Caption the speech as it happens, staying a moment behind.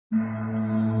When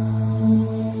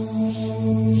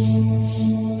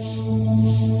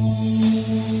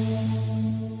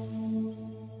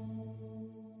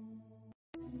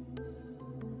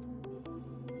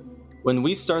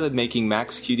we started making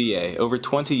MAXQDA over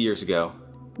 20 years ago,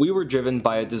 we were driven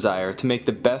by a desire to make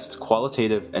the best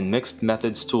qualitative and mixed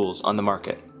methods tools on the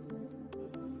market.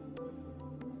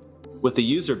 With a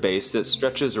user base that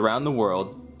stretches around the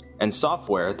world and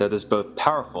software that is both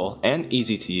powerful and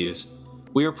easy to use,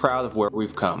 we are proud of where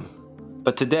we've come.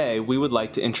 But today, we would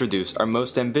like to introduce our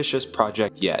most ambitious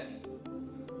project yet.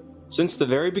 Since the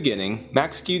very beginning,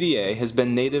 MAXQDA has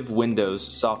been native Windows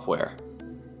software.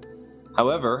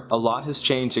 However, a lot has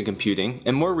changed in computing,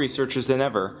 and more researchers than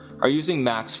ever are using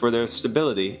Macs for their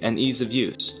stability and ease of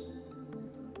use.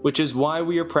 Which is why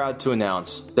we are proud to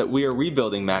announce that we are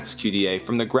rebuilding MAXQDA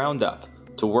from the ground up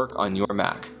to work on your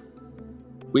Mac.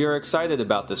 We are excited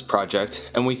about this project,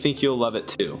 and we think you'll love it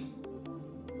too.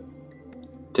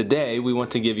 Today, we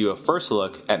want to give you a first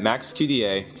look at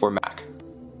MAXQDA for Mac.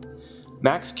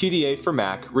 MAXQDA for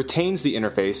Mac retains the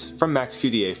interface from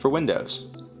MAXQDA for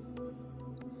Windows.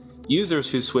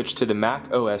 Users who switch to the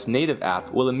Mac OS native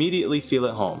app will immediately feel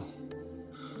at home.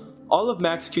 All of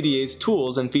MAXQDA's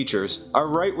tools and features are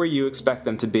right where you expect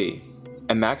them to be,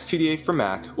 and MAXQDA for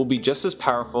Mac will be just as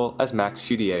powerful as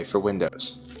MAXQDA for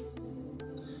Windows.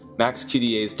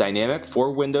 MAXQDA's dynamic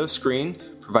for Windows screen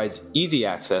provides easy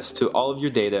access to all of your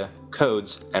data,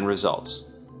 codes, and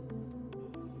results.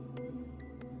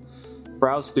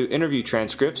 Browse through interview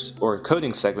transcripts or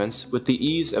coding segments with the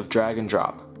ease of drag and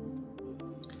drop.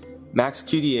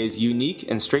 MAXQDA's unique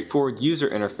and straightforward user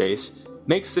interface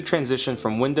makes the transition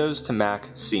from Windows to Mac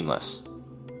seamless.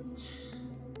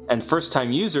 And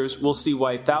first-time users will see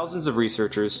why thousands of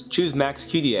researchers choose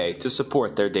MAXQDA to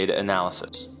support their data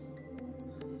analysis.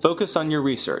 Focus on your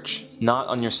research, not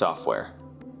on your software.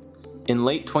 In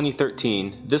late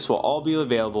 2013, this will all be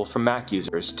available for Mac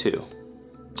users too.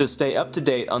 To stay up to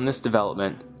date on this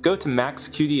development, go to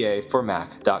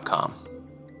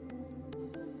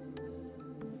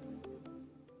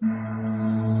maxqdaformac.com.